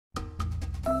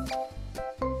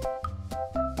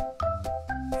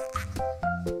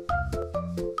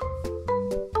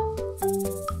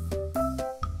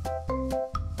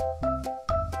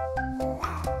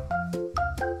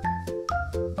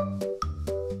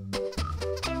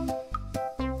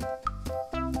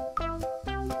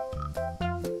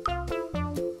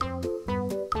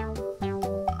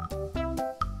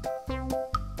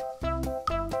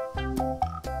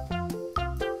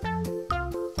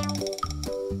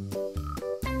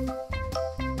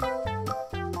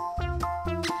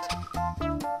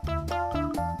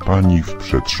Pani w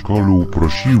przedszkolu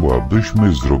prosiła,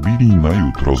 byśmy zrobili na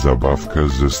jutro zabawkę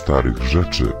ze starych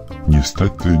rzeczy.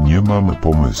 Niestety nie mam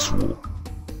pomysłu.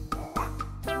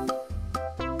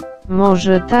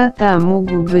 Może tata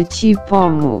mógłby ci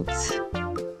pomóc.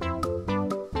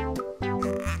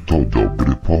 To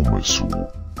dobry pomysł.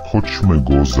 Chodźmy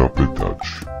go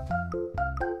zapytać.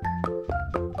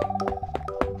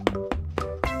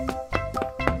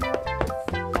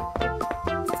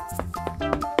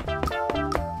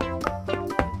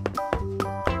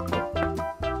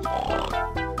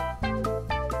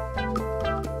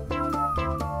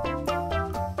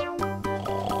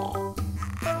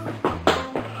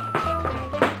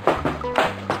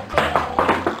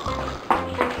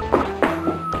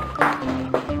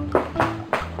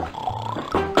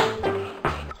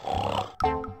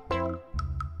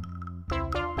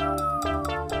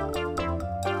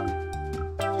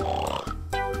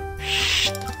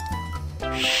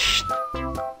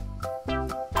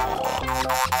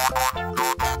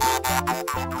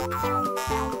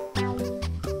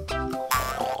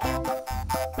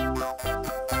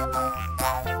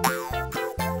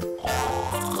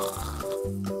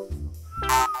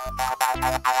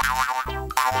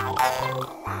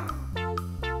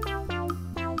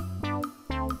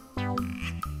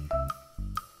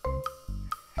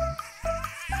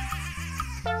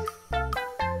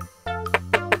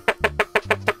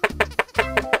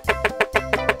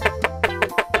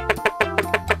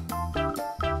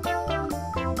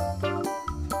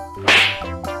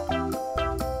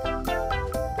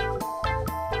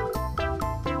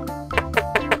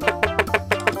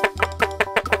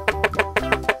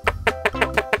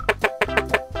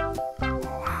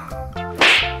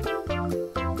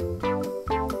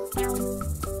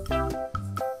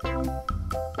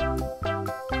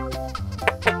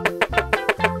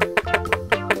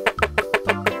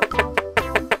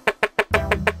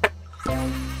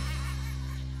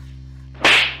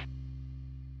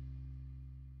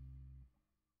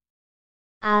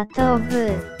 A to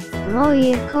wy,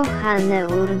 moje kochane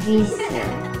urwisy.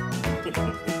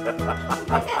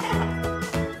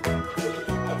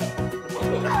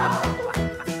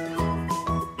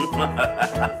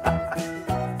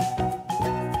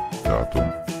 Tato,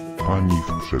 pani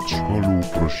w przedszkolu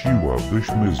prosiła,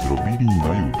 byśmy zrobili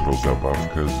na jutro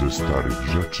zabawkę ze starych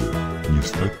rzeczy.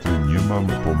 Niestety nie mam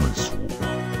pomysłu.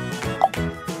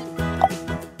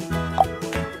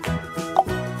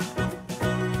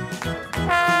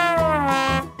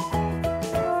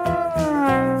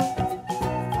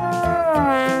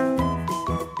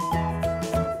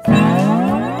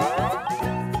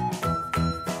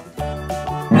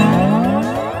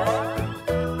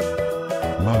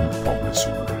 Mam pomysł.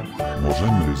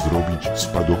 Możemy zrobić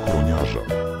spadochroniarza.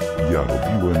 Ja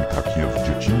robiłem takie w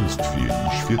dzieciństwie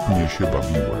i świetnie się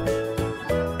bawiłem.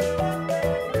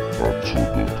 A co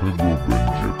do tego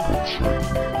będzie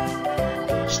potrzebne?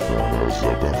 Stara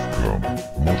zabawka,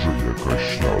 może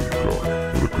jakaś lalka,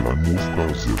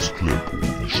 reklamówka ze sklepu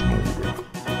i sznurek.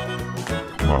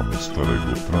 Mamy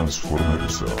starego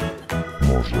Transformersa.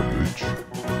 Może być?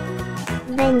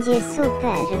 Będzie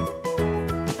super.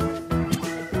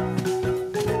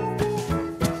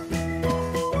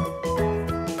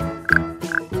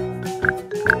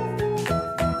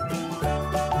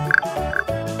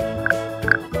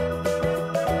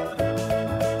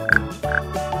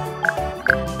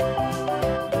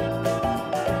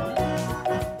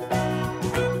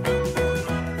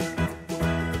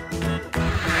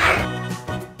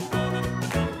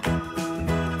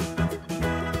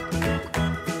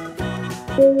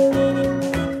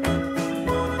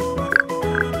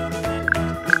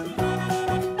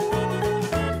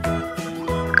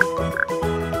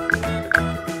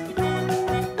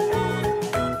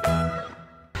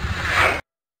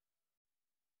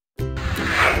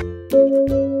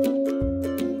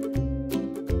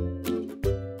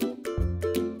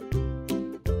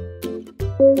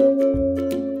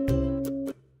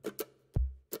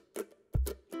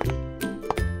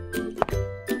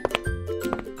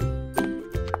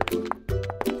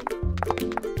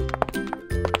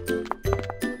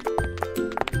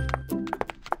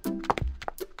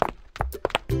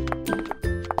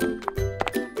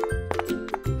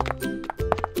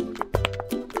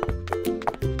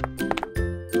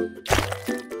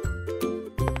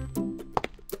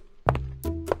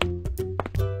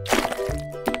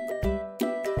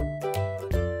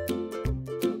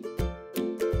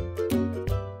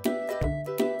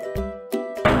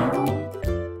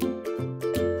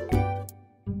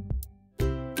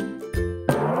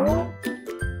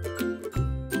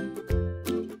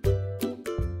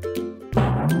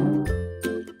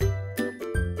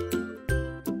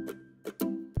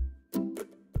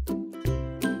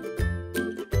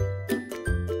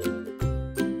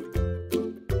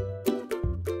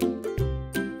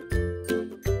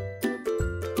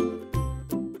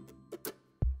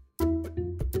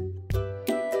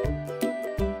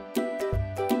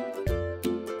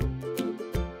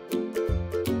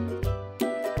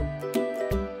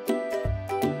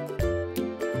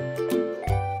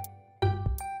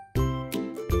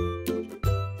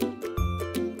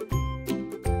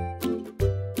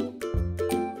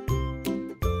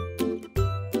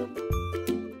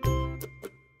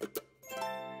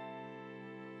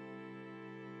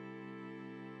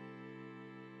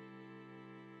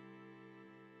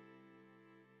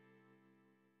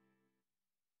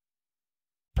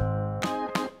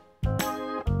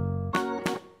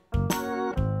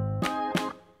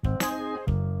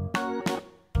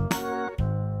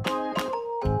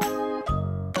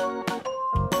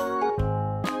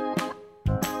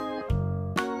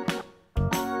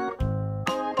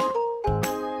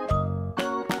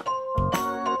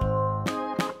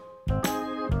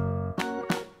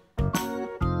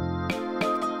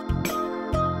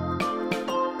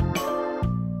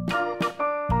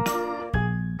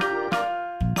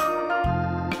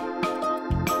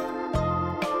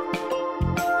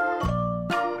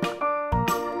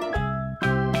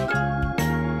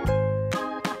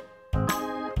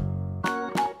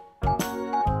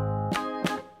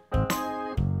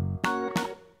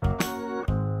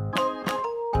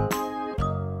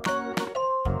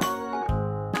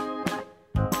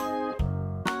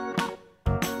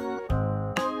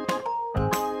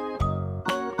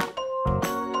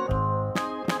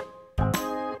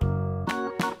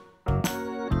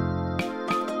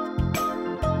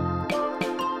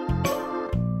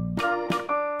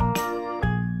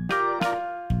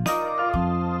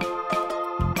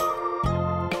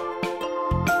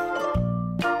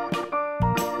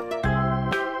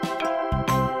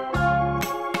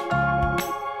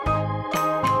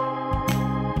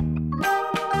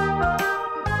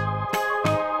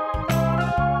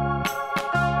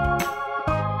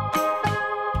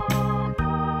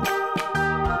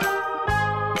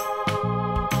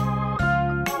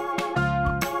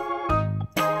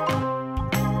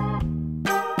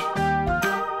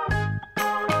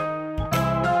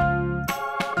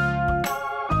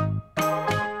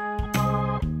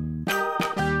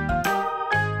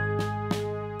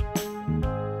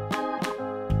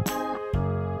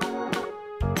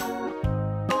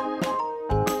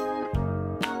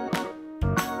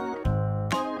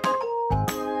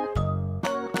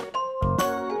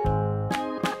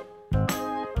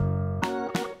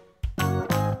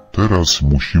 Teraz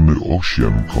musimy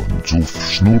 8 końców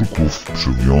sznurków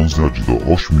przywiązać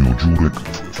do 8 dziurek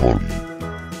w folii.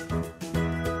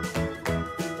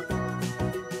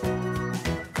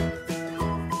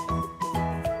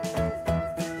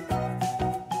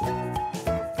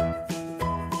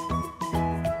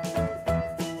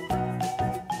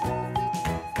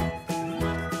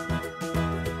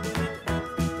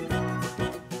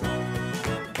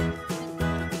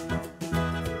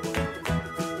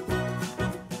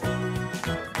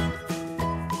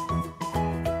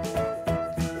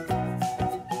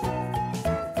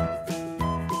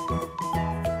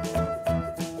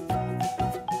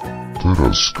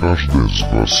 Teraz każdy z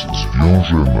Was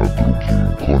zwiąże na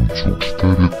drugim końcu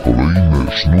 4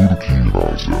 kolejne sznurki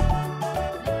razem.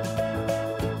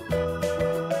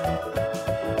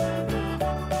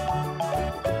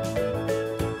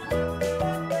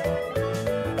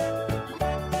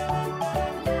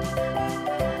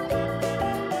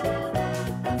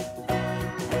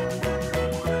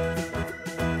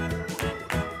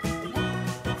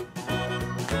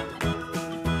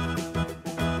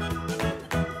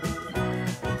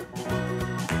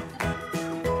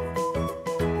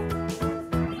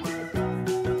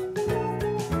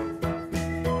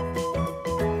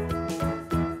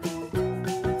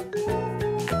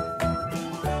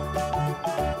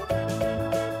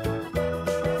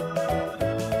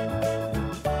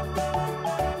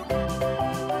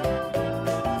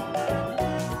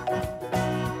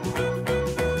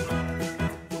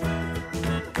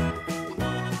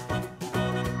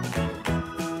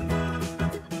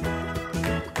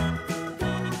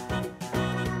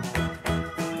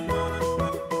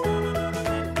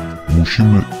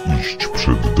 Musimy iść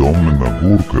przed dom na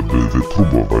górkę, by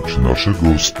wypróbować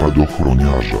naszego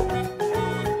spadochroniarza.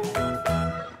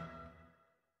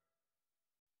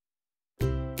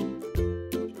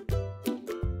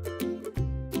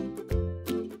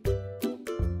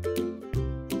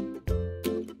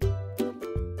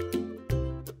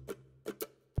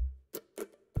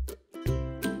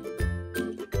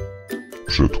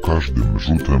 Przed każdym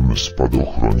rzutem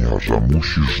spadochroniarza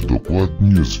musisz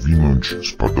dokładnie zwinąć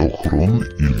spadochron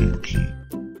i linki.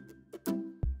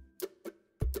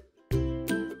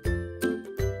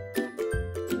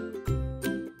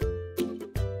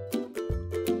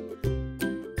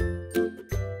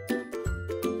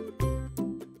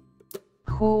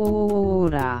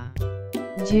 Hurra!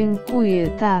 Dziękuję,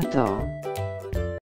 tato.